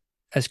ways,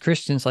 as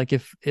Christians, like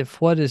if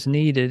what is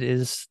needed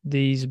is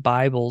these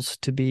Bibles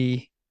to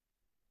be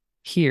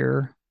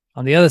here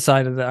on the other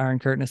side of the Iron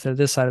Curtain instead of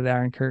this side of the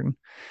Iron Curtain,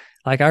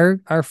 like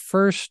our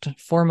first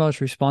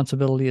foremost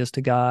responsibility is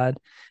to God.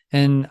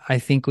 And I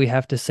think we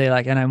have to say,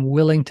 like, and I'm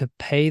willing to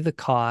pay the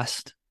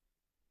cost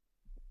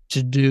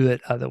to do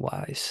it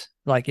otherwise.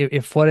 Like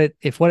if what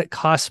it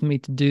costs me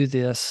to do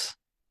this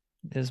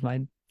is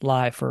my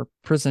life or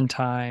prison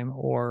time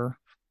or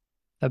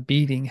a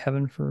beating,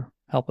 heaven for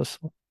help us,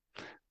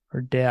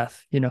 or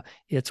death,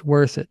 it's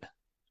worth it.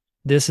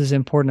 This is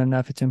important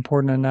enough. It's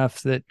important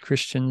enough that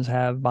Christians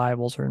have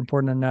Bibles, or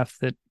important enough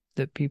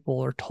that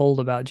people are told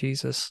about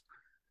Jesus,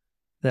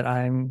 that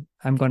I'm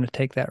going to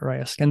take that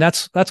risk. And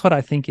that's what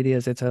I think it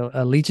is. It's a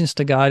allegiance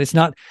to God. It's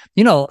not,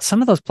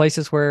 some of those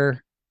places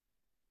where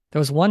there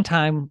was one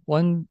time,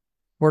 one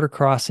border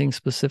crossing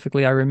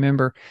specifically, I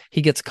remember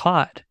he gets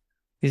caught.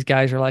 These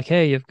guys are like,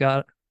 "Hey, you've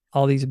got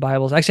all these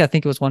Bibles." Actually, I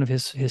think it was one of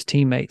his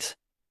teammates.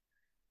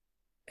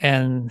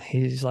 And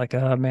he's like,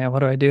 "Oh man, what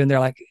do I do?" And they're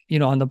like,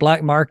 on the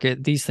black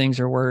market, these things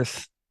are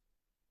worth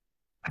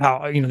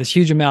this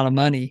huge amount of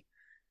money.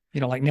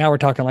 Like now we're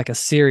talking like a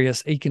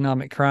serious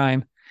economic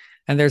crime.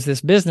 And there's this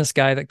business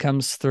guy that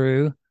comes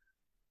through,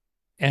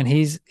 and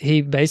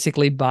he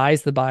basically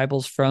buys the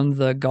Bibles from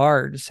the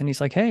guards, and he's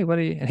like, "Hey, what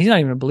are you?" And he's not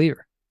even a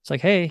believer. It's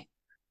like, "Hey,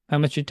 How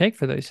much you take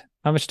for these?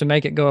 How much to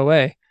make it go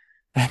away?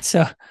 And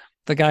so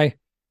the guy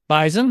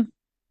buys them.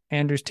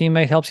 Andrew's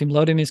teammate helps him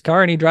load him his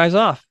car, and he drives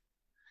off.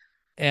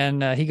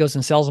 And he goes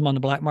and sells them on the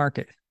black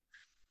market.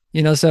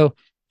 So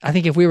I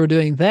think if we were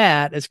doing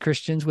that as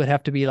Christians, we'd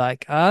have to be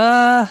like,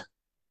 I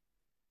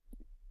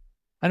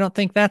don't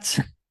think that's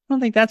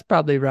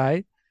probably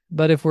right.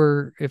 But if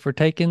we're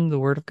taking the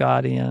word of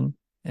God in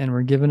and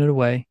we're giving it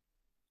away,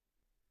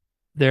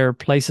 there are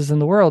places in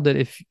the world that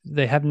if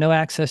they have no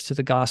access to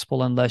the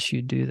gospel unless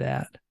you do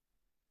that,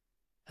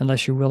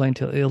 unless you're willing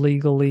to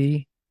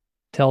illegally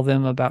tell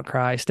them about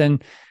Christ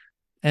and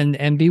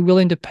be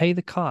willing to pay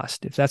the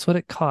cost. If that's what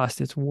it costs,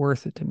 it's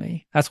worth it to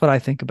me. That's what I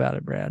think about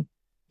it, Brad.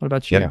 What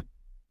about you? Yeah.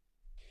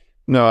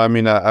 No, I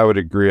mean, I would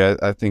agree.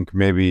 I think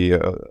maybe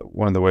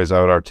one of the ways I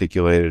would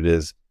articulate it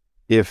is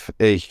if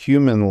a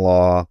human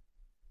law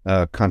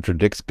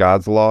contradicts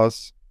God's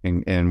laws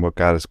and what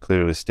God has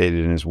clearly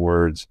stated in his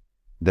words,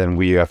 then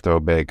we have to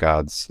obey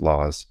God's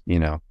laws,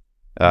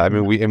 I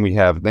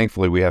mean,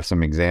 thankfully we have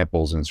some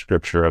examples in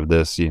scripture of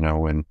this,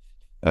 when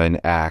in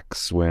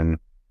Acts, when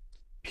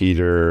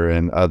Peter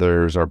and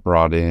others are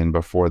brought in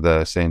before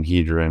the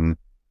Sanhedrin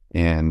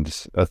and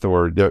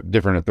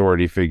different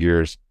authority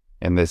figures,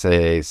 and they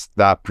say,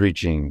 stop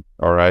preaching.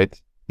 All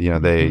right.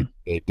 They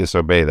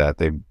disobey that.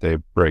 They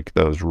break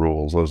those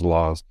rules, those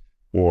laws.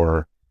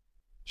 Or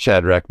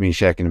Shadrach,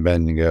 Meshach, and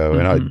Abednego,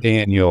 and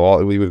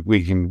Daniel.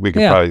 We can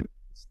probably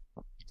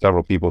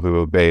several people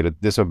who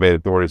disobeyed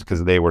authorities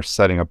because they were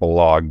setting up a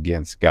law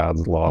against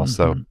God's law.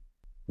 So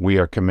we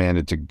are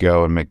commanded to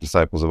go and make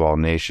disciples of all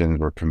nations.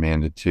 We're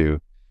commanded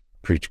to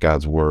preach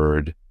God's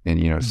word,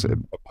 and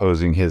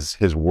opposing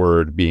his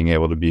word being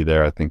able to be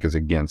there, I think, is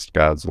against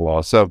God's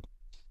law. So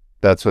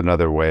that's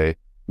another way.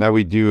 Now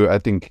I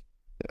think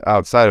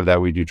outside of that,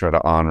 we do try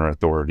to honor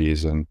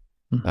authorities and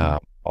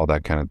all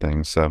that kind of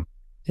thing. So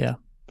yeah,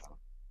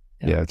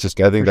 it's just,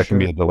 I think that can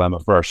be a dilemma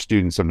for our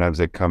students. Sometimes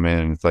they come in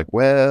and it's like,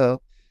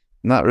 well,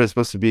 I'm not really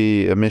supposed to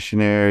be a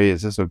missionary.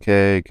 Is this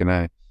okay? Can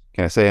I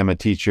say I'm a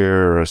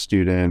teacher or a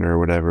student or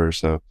whatever?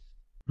 So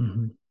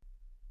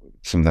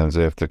sometimes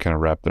they have to kind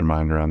of wrap their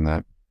mind around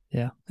that.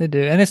 Yeah, they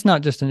do. And it's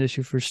not just an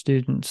issue for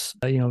students,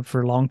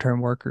 for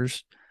long-term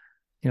workers.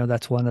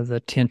 That's one of the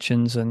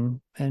tensions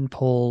and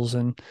pulls,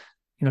 and,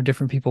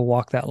 different people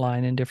walk that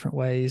line in different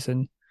ways.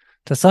 And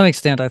to some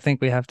extent, I think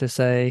we have to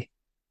say,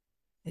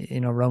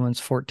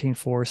 Romans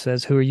 14:4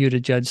 says, who are you to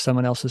judge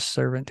someone else's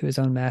servant? To his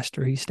own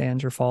master he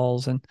stands or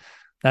falls. And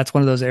that's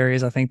one of those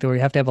areas I think that we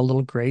have to have a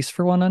little grace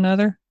for one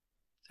another.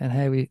 And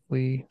hey,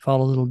 we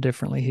fall a little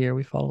differently here.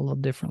 We fall a little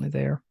differently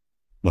there.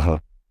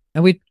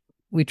 And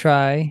we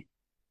try,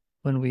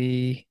 when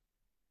we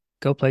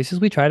go places,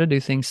 we try to do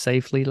things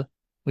safely.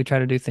 We try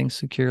to do things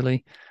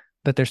securely.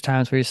 But there's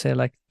times where you say,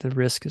 like, the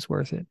risk is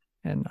worth it.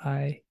 And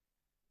I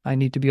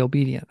need to be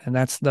obedient. And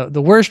that's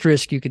the worst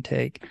risk you could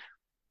take.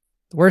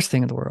 The worst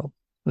thing in the world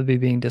would be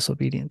being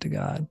disobedient to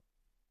God.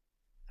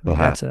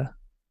 That's a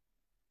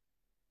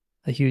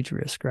huge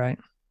risk, right?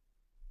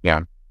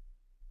 Yeah.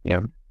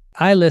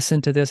 I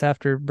listened to this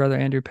after Brother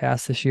Andrew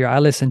passed this year. I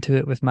listened to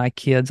it with my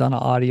kids on an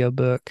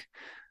audiobook,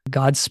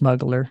 God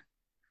Smuggler.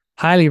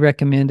 Highly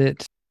recommend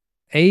it.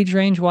 Age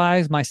range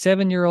wise, my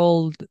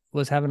 7-year-old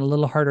was having a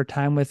little harder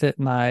time with it.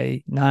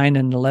 My 9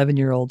 and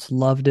 11-year-olds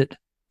loved it,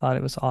 thought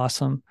it was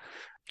awesome.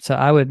 So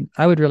I would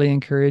really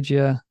encourage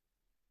you.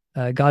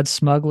 God's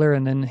Smuggler,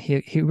 and then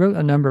he wrote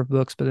a number of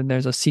books, but then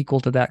there's a sequel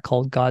to that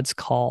called God's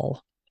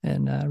Call,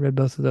 and I read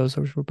both of those.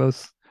 Those were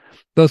both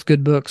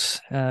good books,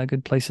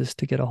 good places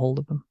to get a hold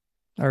of them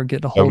or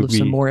get a hold of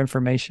some more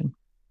information.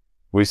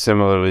 We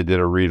similarly did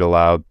a read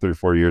aloud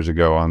 3-4 years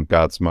ago on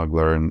God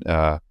Smuggler, and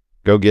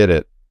go get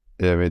it.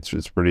 Yeah,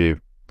 it's pretty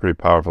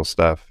powerful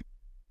stuff.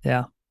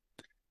 Yeah,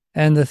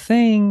 and the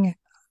thing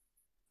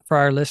for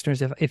our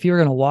listeners, if you were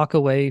going to walk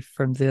away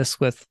from this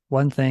with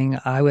one thing,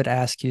 I would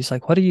ask you, it's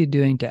like, what are you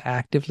doing to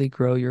actively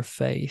grow your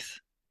faith?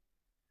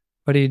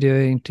 What are you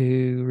doing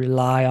to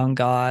rely on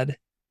God?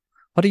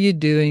 What are you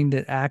doing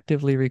that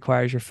actively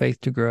requires your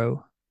faith to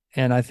grow?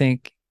 And I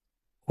think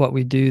what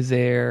we do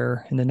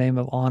there in the name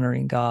of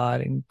honoring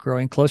God and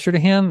growing closer to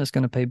him is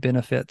going to pay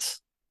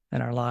benefits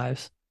in our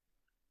lives.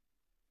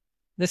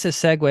 This is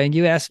segue. And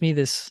you asked me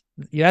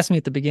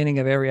at the beginning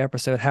of every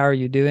episode, how are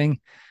you doing?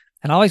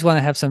 And I always want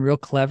to have some real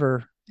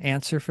clever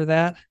answer for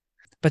that.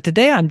 But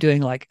today I'm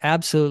doing like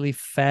absolutely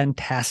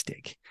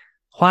fantastic.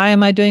 Why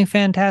am I doing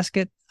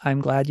fantastic? I'm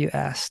glad you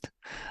asked.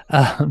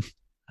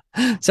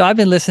 So I've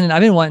been listening.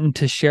 I've been wanting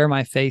to share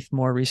my faith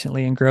more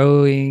recently and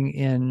growing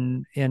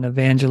in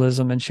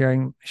evangelism and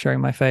sharing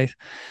my faith.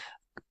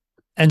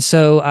 And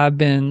so I've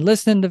been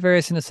listening to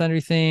various and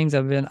sundry things.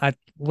 I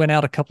went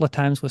out a couple of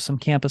times with some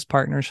campus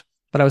partners,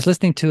 but I was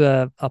listening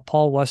to a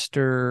Paul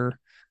Wuster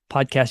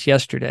podcast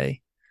yesterday.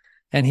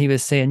 And he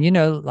was saying,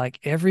 like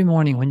every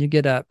morning when you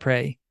get up,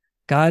 pray,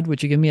 God,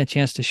 would you give me a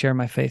chance to share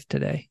my faith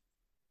today?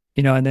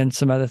 And then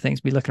some other things,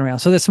 be looking around.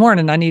 So this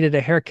morning I needed a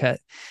haircut,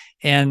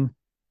 and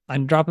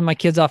I'm dropping my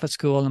kids off at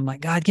school, and I'm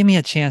like, God, give me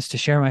a chance to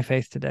share my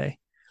faith today.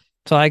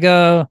 So I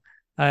go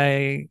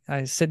I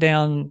sit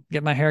down,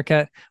 get my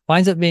haircut.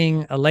 Winds up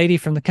being a lady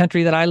from the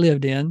country that I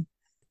lived in.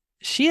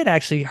 She had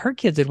actually, her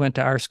kids had went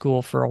to our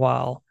school for a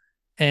while,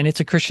 and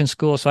it's a Christian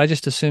school, so I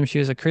just assumed she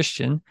was a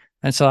Christian,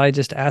 and so I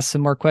just asked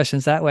some more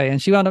questions that way,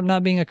 and she wound up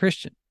not being a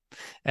Christian,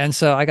 and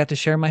so I got to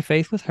share my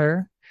faith with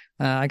her.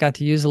 I got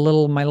to use a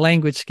little of my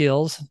language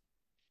skills.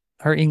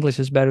 Her English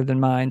is better than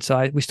mine,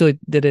 so we still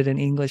did it in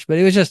English, but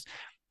it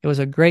was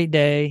a great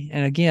day,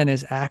 and again,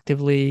 is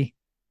actively,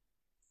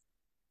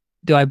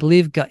 do I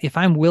believe God, if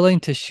I'm willing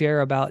to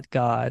share about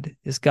God,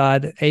 is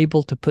God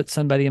able to put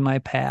somebody in my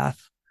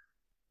path?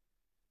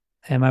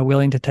 Am I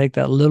willing to take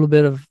that little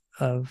bit of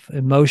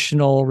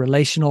emotional,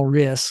 relational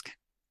risk,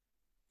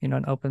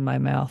 and open my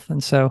mouth?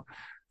 And so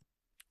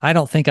I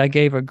don't think I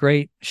gave a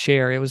great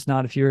share. It was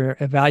not, if you're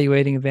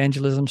evaluating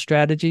evangelism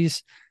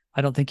strategies,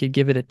 I don't think you'd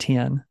give it a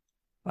 10.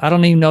 I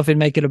don't even know if it'd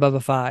make it above a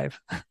 5.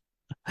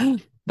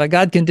 But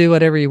God can do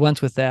whatever he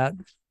wants with that.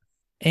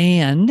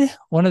 And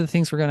one of the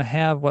things we're going to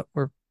have, what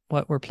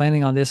we're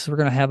planning on this is we're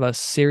going to have a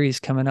series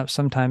coming up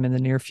sometime in the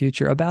near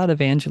future about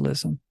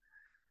evangelism.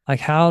 Like,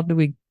 how do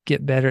we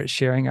get better at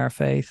sharing our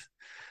faith?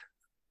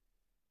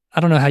 I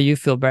don't know how you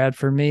feel, Brad.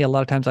 For me, a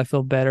lot of times I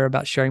feel better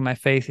about sharing my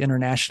faith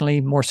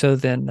internationally, more so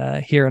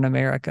than here in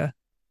America.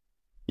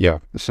 Yeah,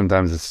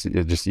 sometimes it's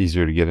just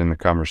easier to get in the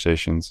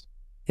conversations.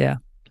 Yeah,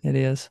 it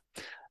is.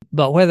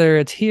 But whether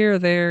it's here or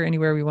there,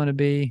 anywhere we want to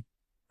be,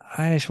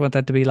 I just want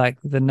that to be like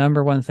the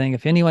number one thing.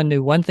 If anyone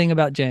knew one thing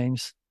about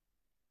James,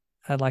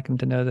 I'd like them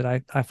to know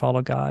that I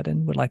follow God,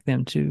 and would like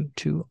them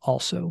to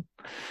also.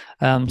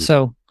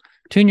 So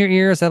tune your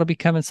ears. That'll be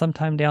coming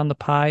sometime down the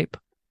pipe.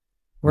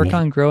 Work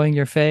on growing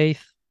your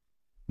faith.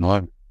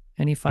 No,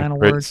 Any final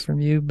words from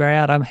you,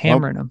 Brad? I'm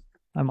hammering them.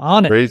 I'm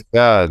on it. Praise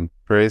God.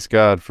 Praise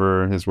God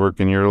for his work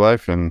in your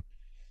life, and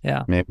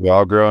yeah, may we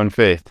all grow in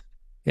faith.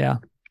 Yeah,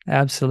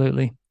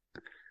 absolutely.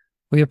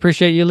 We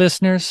appreciate you,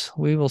 listeners.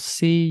 We will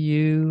see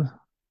you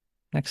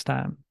next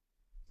time.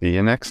 See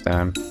you next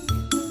time.